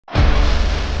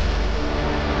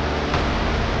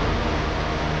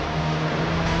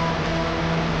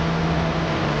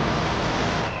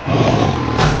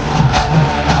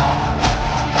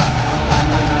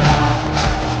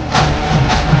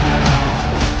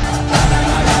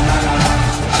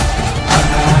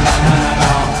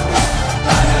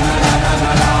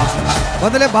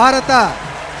ಮೊದಲೇ ಭಾರತ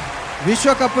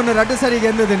ವಿಶ್ವಕಪ್ಪನ್ನು 2 ಸರಿ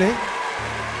ಗೆದ್ದಿದ್ದೀನಿ.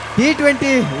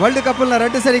 T20 world ಕಪ್ನ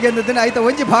 2 ಸರಿ ಗೆದ್ದಿದ್ದೀನಿ. ಐತ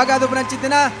ಒಂಜಿ ಭಾಗ ಅದು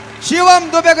ನಂಚಿತ್ತಿನ ಶಿವಂ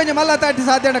ದುಬೆ ಕೊಂಚ ಮಲ್ಲ ತಾಟಿ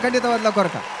ಸಾಧ್ಯನ ಖಂಡಿತವಾದ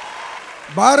ಕೊರಕ.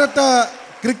 ಭಾರತ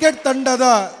ಕ್ರಿಕೆಟ್ ತಂಡದ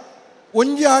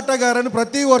ಒಂಜಿ ಆಟಗಾರನು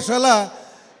ಪ್ರತಿ ವರ್ಷಲ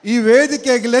ಈ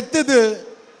ವೇದಿಕೆಗೆ ಲೆತ್ತಿದ್ದು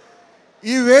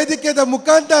ಈ ವೇದಿಕೆದ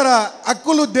ಮುಖಾಂತರ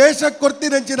ಅಕ್ಕುಲು ದೇಶಕ್ಕೆ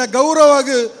ಕೊಡ್ತೀನಂಚಿನ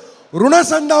ಗೌರವಾಗಿ ಋಣ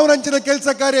ಸಂಧಾವನಂಚಿನ ಕೆಲಸ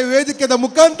ಕಾರ್ಯ ವೇದಿಕೆದ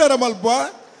ಮುಖಾಂತರ ಮಲ್ಪ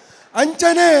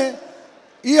ಅಂಚನೆ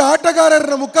ಈ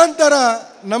ಆಟಗಾರರ ಮುಖಾಂತರ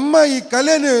ನಮ್ಮ ಈ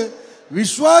ಕಲೆನು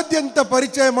ವಿಶ್ವಾದ್ಯಂತ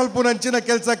ಪರಿಚಯ ಮಲ್ಪುನಂಚಿನ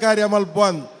ಕೆಲಸ ಕಾರ್ಯ ಮಲ್ಪ.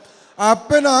 ಆ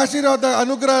ಅಪ್ಪನ ಆಶೀರ್ವಾದ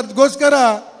ಅನುಗ್ರಹಗೋಸ್ಕರ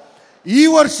ಈ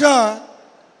ವರ್ಷ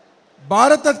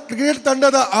ಭಾರತ ಕ್ರಿಕೆಟ್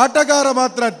ತಂಡದ ಆಟಗಾರ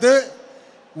ಮಾತ್ರ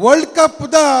ವರ್ಲ್ಡ್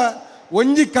ಕಪ್ದ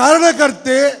ಒಂಜಿ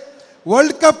ಕಾರಣಕರ್ತೆ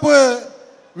ವರ್ಲ್ಡ್ ಕಪ್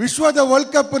ವಿಶ್ವದ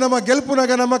ವರ್ಲ್ಡ್ ಕಪ್ ನಮ್ಮ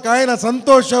ಗೆಲ್ಪುನಾಗ ನಮ್ಮ ಕಾಯನ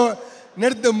ಸಂತೋಷ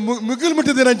ನೆಡ್ದು ಮುಗಿಲ್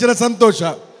ಮುಟ್ಟಿದಿನಂಚಿನ ಸಂತೋಷ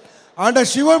ಆಂಡ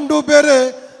ಶಿವಂ ಡೂಬೇರು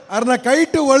ಅರ್ನ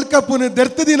ಕೈಟು ವರ್ಲ್ಡ್ ಕಪ್ನ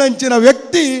ದೆರ್ತದಿನಂಚಿನ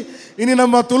ವ್ಯಕ್ತಿ ಇನ್ನು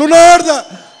ನಮ್ಮ ತುಳುನಾಡ್ದ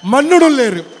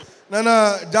ಮಣ್ಣುಡುಲ್ಲೇರು. ನನ್ನ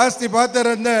ಜಾಸ್ತಿ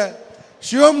ಪಾತ್ರರನ್ನೇ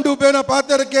ಶಿವಂ ಡೂಬೇನ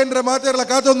ಪಾತ್ರ ಕೇಂದ್ರ ಮಾತಾಡಲ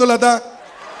ಕಾತೊಂದುಲದ.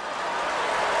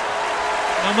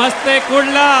 ನಮಸ್ತೆ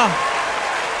Kudla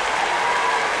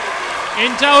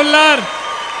ಇಂಚಾ huller.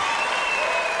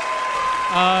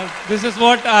 This is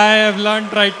what I have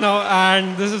learned right now and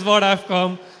this is what I have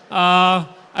come.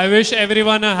 I wish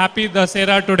everyone a happy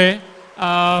Dasera today.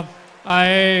 I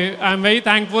am very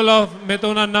thankful of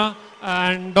Mithun Anna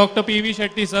and Dr. P.V.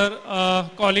 Shetty sir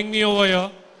calling me over here.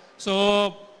 So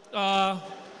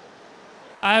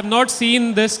I have not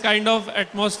seen this kind of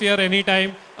atmosphere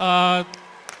anytime.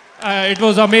 It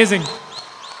was amazing.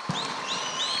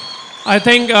 I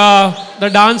think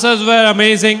the dancers were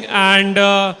amazing and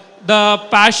the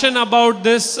passion about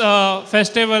this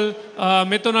festival,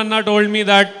 Mithun Anna told me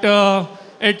that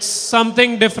it's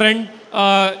something different.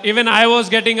 Even I was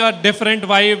getting a different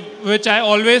vibe, which I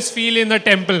always feel in the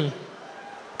temple.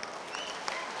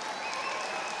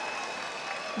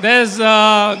 There's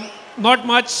not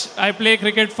much I play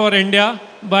cricket for India,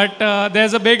 but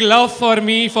there's a big love for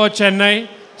me for Chennai.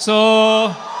 So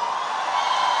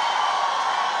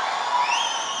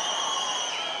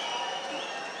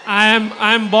I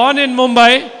am born in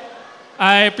Mumbai.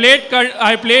 I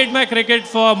played my cricket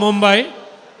for Mumbai.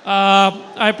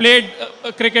 I played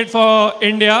cricket for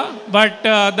India, but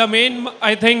the main,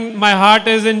 I think my heart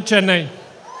is in Chennai.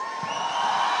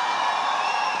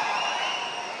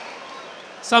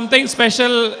 Something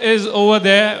special is over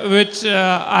there, which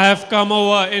I have come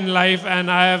over in life,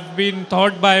 and I have been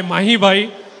taught by Mahi Bhai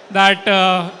that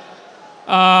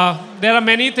there are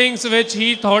many things which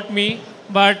he taught me.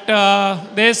 But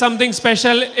there is something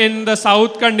special in the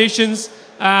south conditions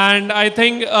and I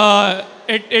think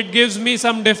it gives me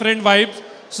some different vibes.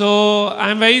 So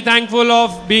I'm very thankful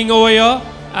of being over here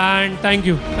and thank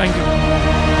you. Thank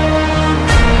you.